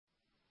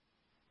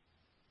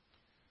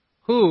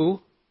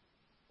Who,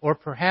 or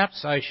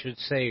perhaps I should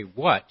say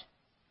what,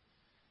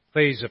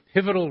 plays a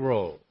pivotal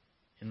role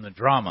in the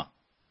drama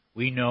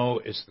we know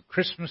is the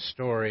Christmas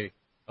story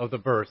of the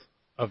birth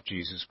of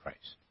Jesus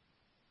Christ.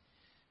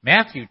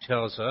 Matthew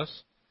tells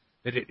us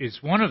that it is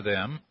one of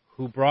them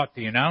who brought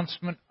the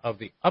announcement of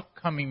the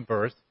upcoming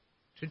birth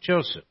to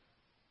Joseph.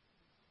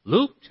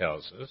 Luke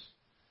tells us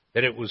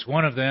that it was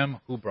one of them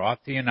who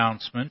brought the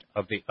announcement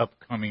of the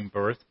upcoming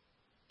birth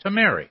to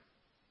Mary.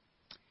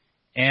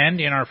 And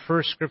in our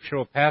first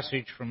scriptural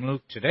passage from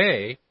Luke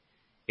today,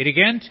 it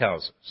again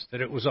tells us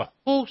that it was a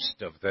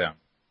host of them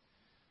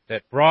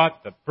that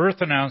brought the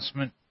birth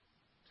announcement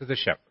to the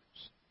shepherds.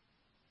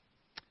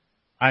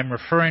 I'm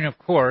referring, of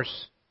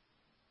course,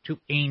 to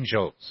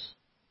angels.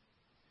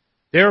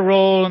 Their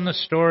role in the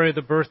story of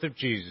the birth of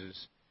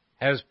Jesus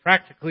has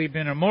practically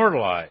been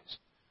immortalized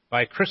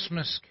by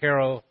Christmas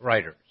carol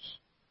writers.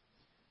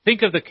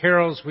 Think of the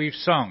carols we've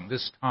sung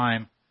this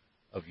time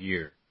of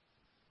year,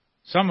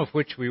 some of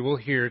which we will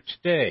hear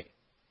today.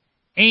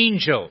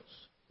 Angels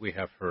we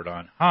have heard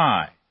on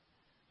high.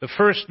 The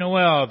first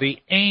Noel, the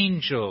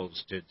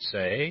angels did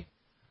say,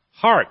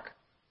 hark,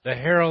 the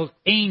herald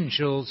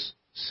angels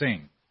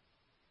sing.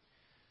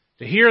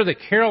 To hear the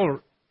carol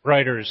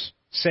writers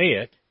say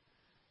it,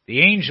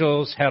 the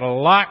angels had a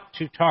lot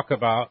to talk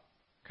about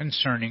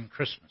concerning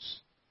Christmas.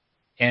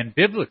 And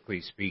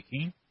biblically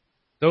speaking,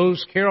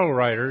 those carol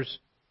writers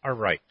are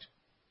right.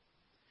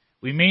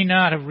 We may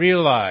not have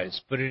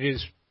realized, but it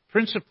is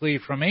principally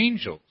from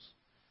angels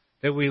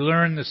that we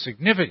learn the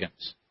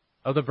significance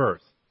of the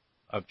birth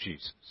of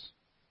Jesus.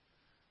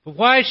 But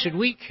why should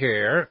we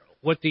care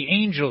what the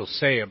angels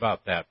say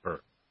about that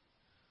birth?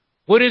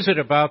 What is it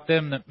about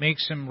them that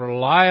makes them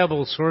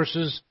reliable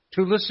sources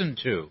to listen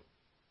to?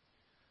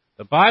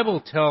 The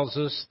Bible tells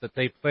us that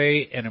they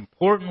play an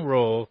important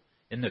role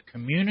in the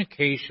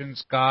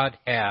communications God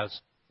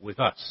has with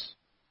us.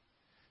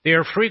 They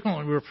are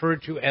frequently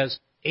referred to as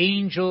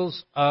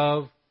angels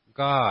of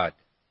God.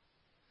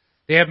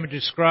 They have been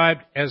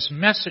described as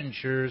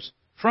messengers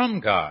from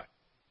God.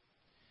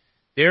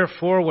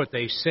 Therefore, what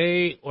they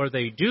say or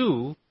they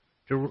do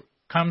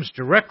comes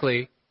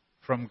directly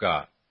from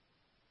God.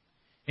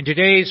 In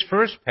today's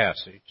first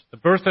passage, the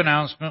birth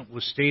announcement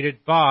was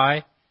stated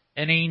by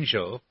an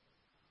angel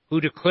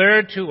who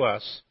declared to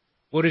us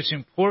what is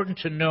important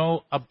to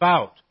know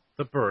about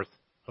the birth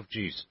of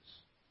Jesus.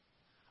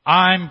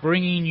 I'm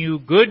bringing you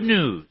good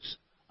news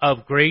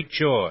of great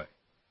joy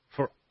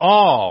for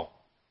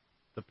all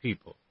the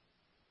people.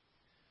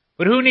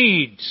 But who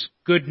needs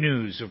good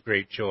news of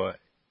great joy?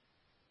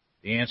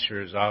 The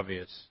answer is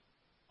obvious.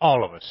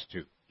 All of us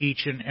do.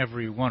 Each and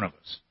every one of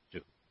us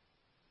do.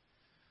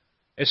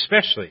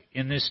 Especially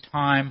in this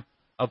time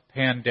of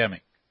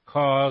pandemic,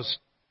 caused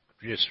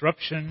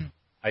disruption,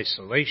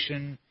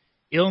 isolation,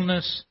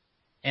 illness,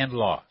 and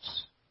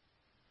loss.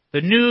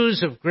 The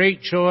news of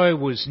great joy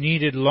was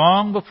needed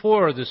long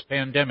before this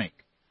pandemic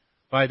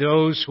by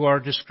those who are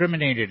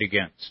discriminated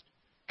against,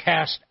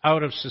 cast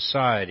out of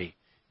society,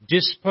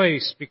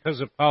 displaced because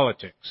of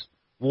politics,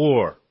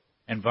 war,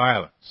 and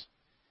violence.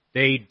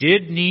 They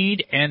did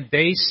need, and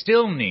they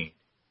still need,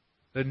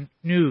 the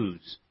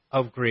news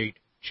of great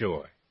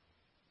joy.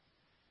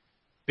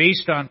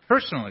 Based on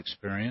personal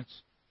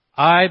experience,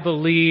 I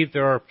believe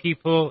there are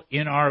people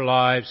in our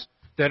lives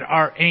that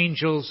are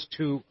angels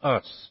to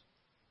us.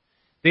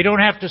 They don't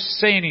have to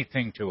say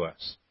anything to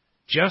us.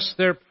 Just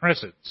their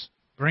presence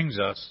brings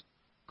us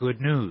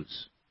good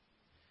news.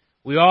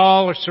 We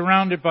all are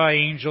surrounded by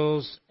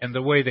angels, and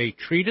the way they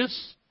treat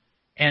us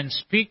and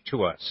speak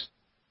to us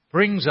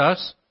brings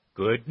us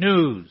good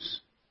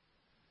news.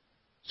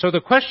 So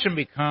the question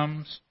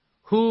becomes,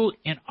 who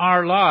in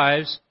our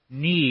lives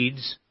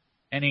needs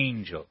an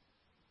angel?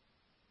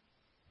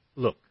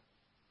 Look,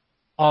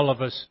 all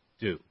of us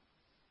do.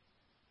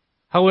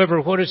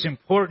 However, what is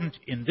important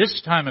in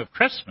this time of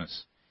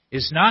Christmas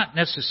is not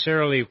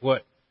necessarily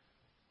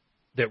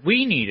that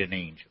we need an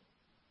angel,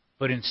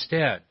 but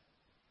instead,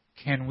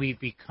 can we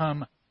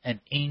become an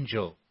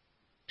angel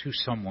to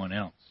someone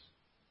else?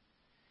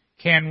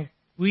 Can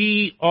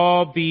we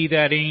all be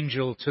that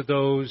angel to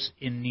those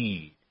in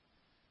need?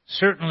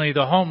 Certainly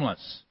the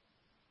homeless,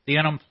 the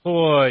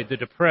unemployed, the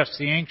depressed,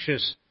 the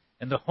anxious,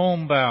 and the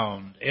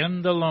homebound,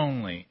 and the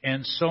lonely,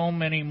 and so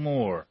many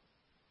more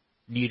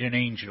need an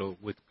angel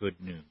with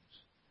good news.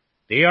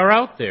 They are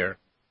out there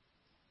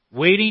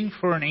waiting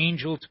for an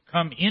angel to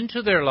come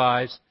into their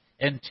lives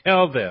and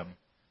tell them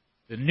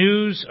the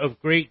news of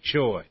great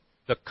joy,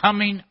 the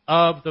coming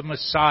of the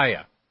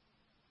Messiah,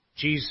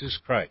 Jesus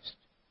Christ,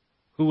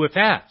 who, if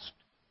asked,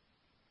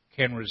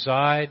 can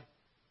reside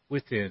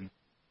within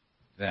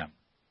them.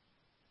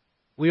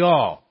 We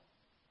all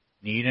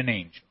need an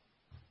angel,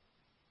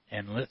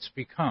 and let's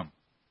become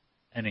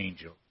an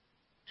angel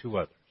to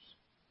others.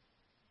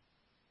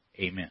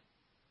 Amen.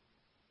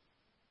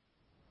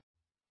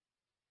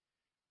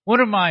 One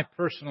of my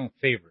personal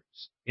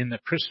favorites in the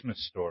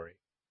Christmas story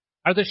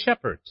are the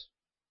shepherds.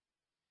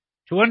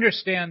 To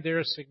understand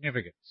their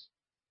significance,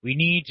 We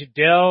need to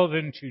delve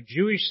into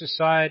Jewish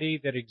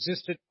society that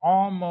existed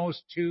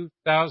almost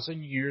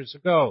 2,000 years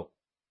ago.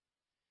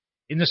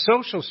 In the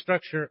social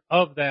structure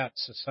of that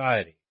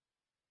society,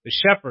 the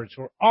shepherds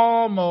were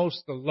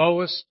almost the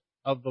lowest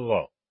of the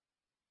low.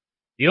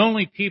 The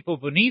only people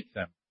beneath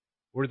them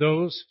were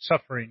those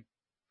suffering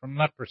from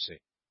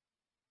leprosy.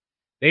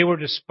 They were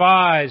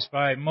despised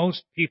by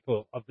most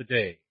people of the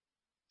day.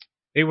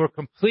 They were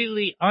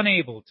completely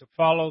unable to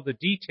follow the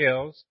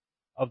details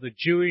of the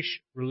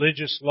Jewish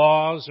religious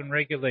laws and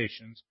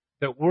regulations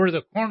that were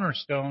the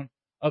cornerstone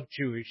of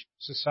Jewish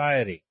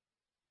society.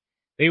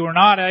 They were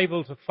not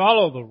able to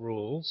follow the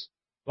rules,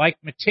 like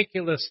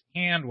meticulous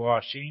hand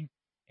washing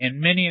and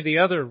many of the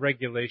other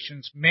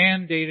regulations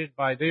mandated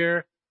by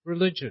their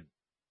religion.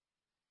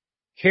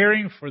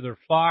 Caring for their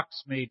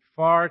flocks made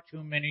far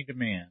too many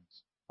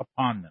demands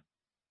upon them.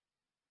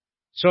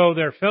 So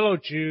their fellow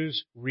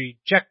Jews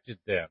rejected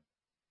them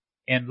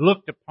and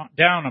looked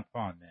down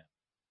upon them.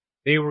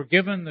 They were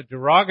given the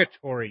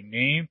derogatory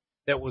name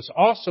that was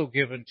also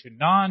given to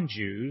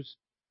non-Jews,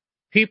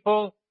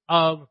 people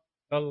of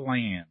the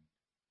land.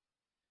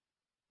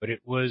 But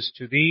it was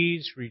to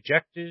these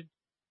rejected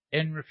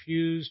and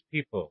refused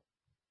people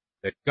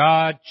that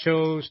God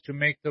chose to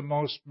make the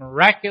most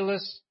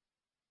miraculous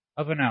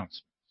of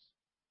announcements.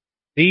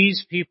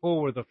 These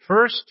people were the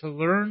first to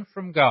learn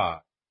from God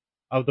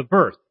of the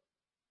birth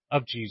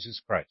of Jesus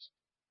Christ.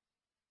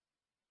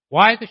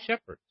 Why the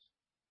shepherds?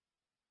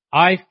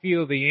 I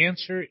feel the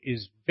answer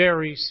is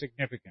very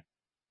significant.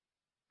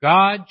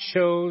 God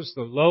chose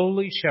the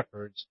lowly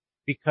shepherds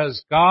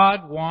because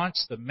God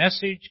wants the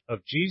message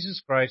of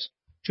Jesus Christ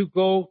to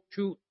go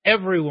to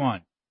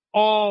everyone,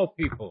 all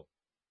people,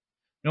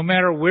 no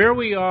matter where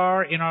we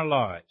are in our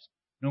lives,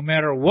 no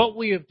matter what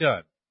we have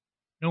done,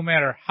 no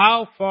matter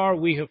how far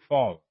we have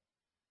fallen.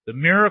 The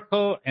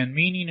miracle and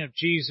meaning of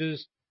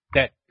Jesus,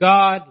 that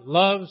God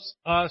loves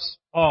us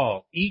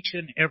all, each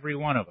and every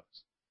one of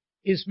us,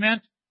 is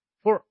meant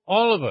for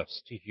all of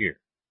us to hear.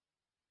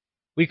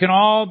 We can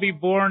all be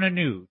born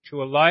anew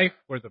to a life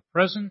where the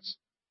presence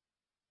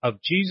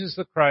of Jesus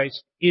the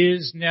Christ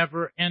is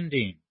never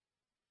ending.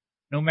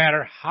 No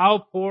matter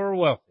how poor or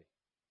wealthy,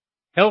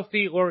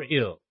 healthy or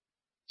ill,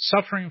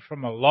 suffering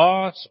from a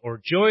loss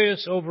or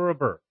joyous over a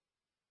birth,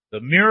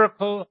 the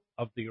miracle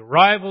of the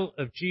arrival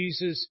of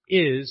Jesus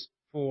is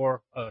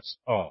for us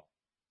all.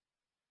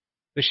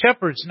 The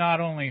shepherds not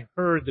only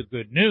heard the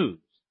good news,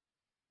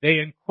 they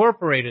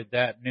incorporated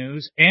that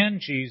news and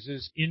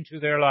Jesus into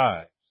their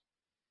lives.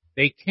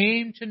 They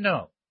came to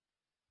know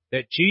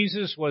that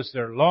Jesus was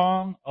their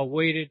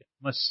long-awaited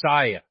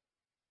Messiah,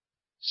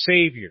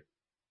 Savior,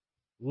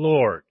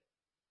 Lord,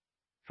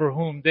 for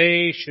whom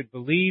they should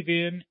believe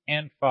in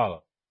and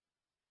follow.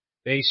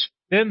 They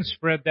then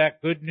spread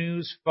that good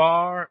news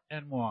far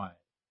and wide.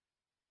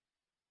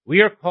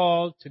 We are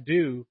called to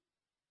do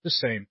the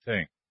same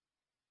thing.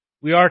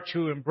 We are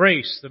to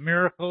embrace the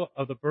miracle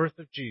of the birth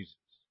of Jesus.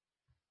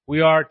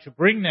 We are to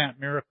bring that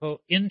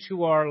miracle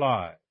into our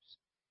lives,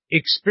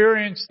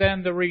 experience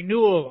then the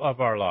renewal of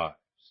our lives,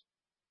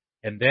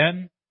 and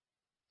then,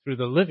 through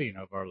the living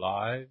of our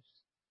lives,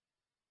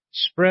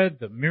 spread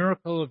the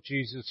miracle of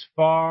Jesus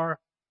far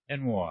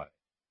and wide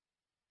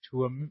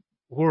to a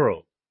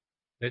world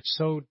that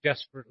so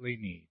desperately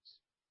needs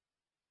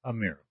a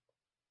miracle.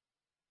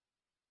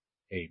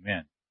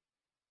 Amen.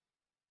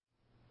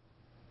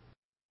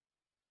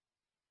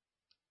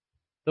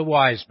 The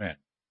wise men.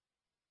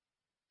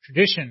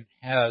 Tradition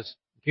has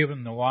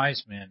given the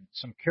wise men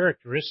some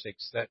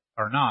characteristics that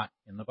are not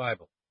in the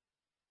Bible.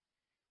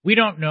 We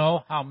don't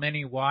know how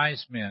many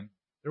wise men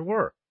there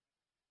were.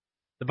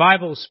 The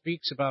Bible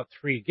speaks about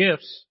 3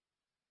 gifts,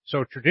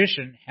 so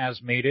tradition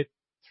has made it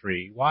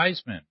 3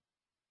 wise men.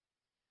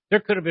 There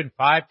could have been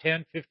 5,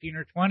 10, 15,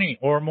 or 20,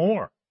 or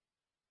more.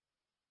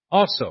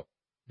 Also,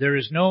 there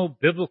is no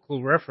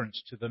biblical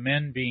reference to the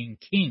men being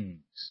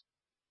kings.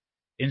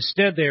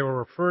 Instead, they were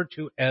referred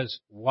to as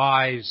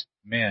wise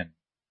men,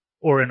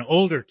 or in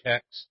older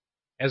texts,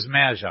 as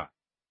magi.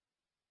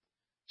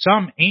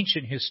 Some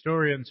ancient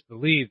historians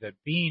believe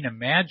that being a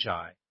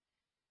magi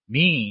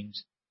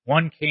means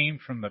one came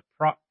from the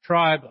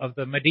tribe of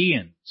the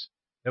Medians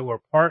that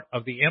were part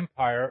of the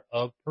empire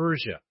of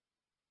Persia.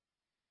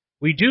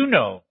 We do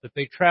know that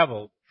they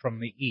traveled from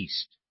the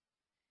east.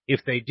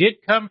 If they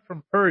did come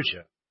from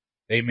Persia,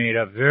 they made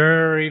a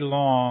very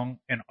long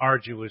and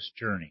arduous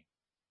journey.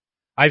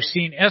 I've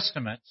seen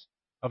estimates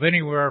of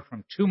anywhere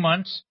from 2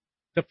 months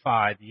to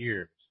 5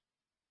 years.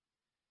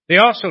 They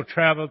also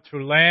traveled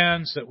through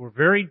lands that were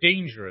very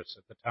dangerous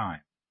at the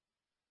time.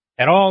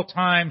 At all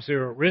times, they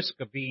were at risk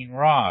of being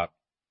robbed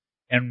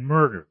and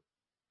murdered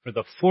for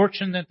the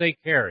fortune that they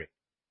carried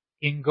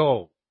in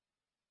gold,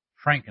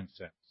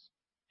 frankincense,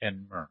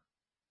 and myrrh.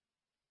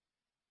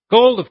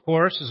 Gold, of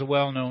course, is a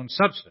well-known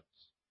substance.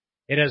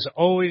 It has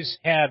always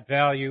had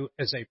value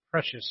as a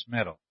precious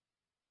metal.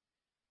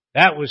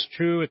 That was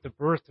true at the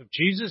birth of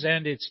Jesus,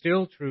 and it's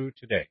still true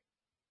today.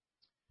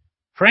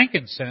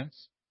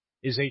 Frankincense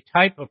is a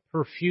type of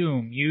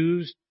perfume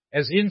used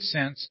as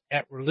incense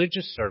at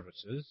religious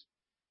services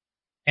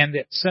and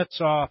it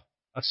sets off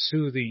a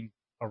soothing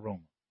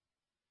aroma.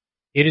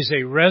 It is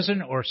a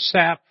resin or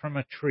sap from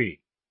a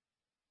tree.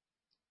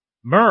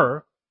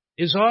 Myrrh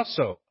is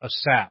also a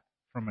sap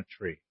from a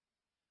tree,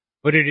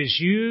 but it is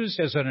used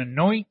as an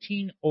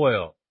anointing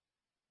oil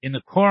in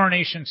the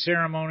coronation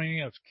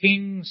ceremony of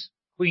kings,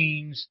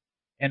 queens,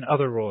 and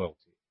other royalty.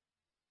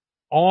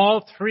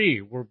 All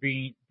three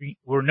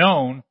were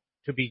known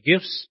to be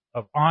gifts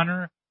of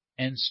honor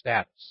and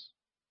status.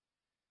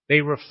 They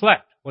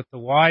reflect what the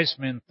wise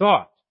men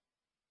thought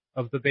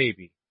of the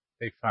baby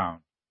they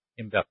found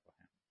in Bethlehem.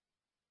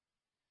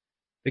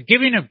 The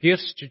giving of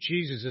gifts to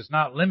Jesus is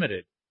not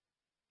limited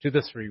to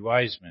the three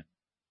wise men.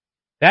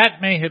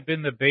 That may have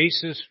been the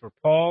basis for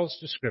Paul's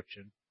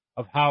description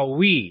of how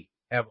we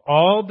have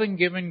all been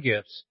given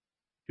gifts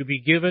to be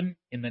given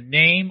in the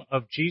name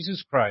of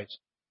Jesus Christ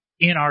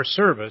in our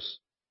service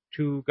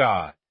to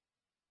God.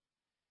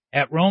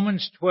 At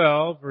Romans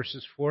 12,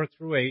 verses 4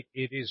 through 8,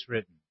 it is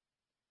written,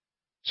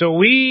 "So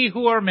we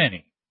who are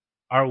many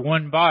are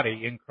one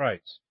body in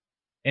Christ,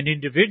 and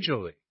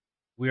individually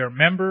we are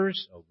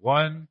members of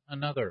one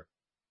another.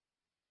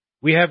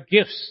 We have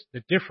gifts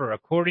that differ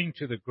according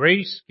to the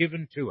grace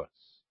given to us.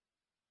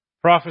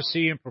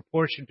 Prophecy in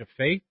proportion to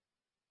faith,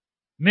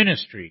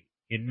 ministry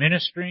in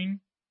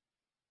ministering,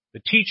 the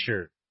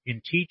teacher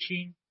in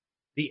teaching,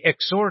 the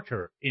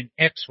exhorter in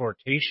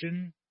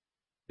exhortation,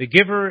 the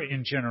giver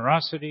in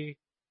generosity,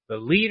 the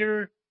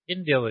leader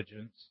in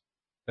diligence,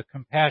 the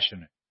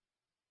compassionate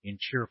in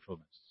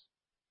cheerfulness."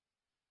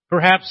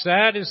 Perhaps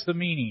that is the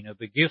meaning of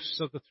the gifts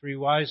of the three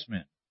wise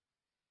men.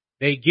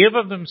 They give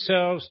of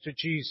themselves to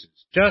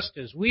Jesus, just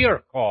as we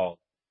are called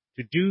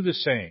to do the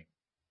same.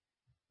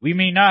 We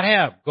may not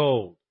have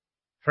gold,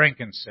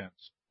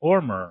 frankincense,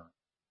 or myrrh,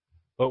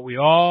 but we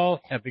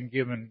all have been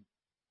given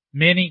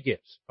many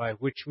gifts by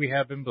which we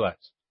have been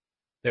blessed,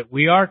 that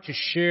we are to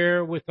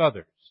share with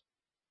others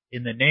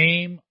in the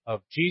name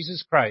of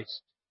Jesus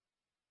Christ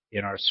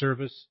in our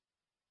service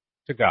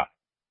to God.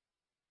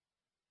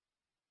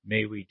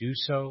 May we do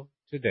so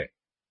today.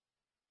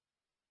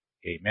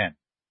 Amen.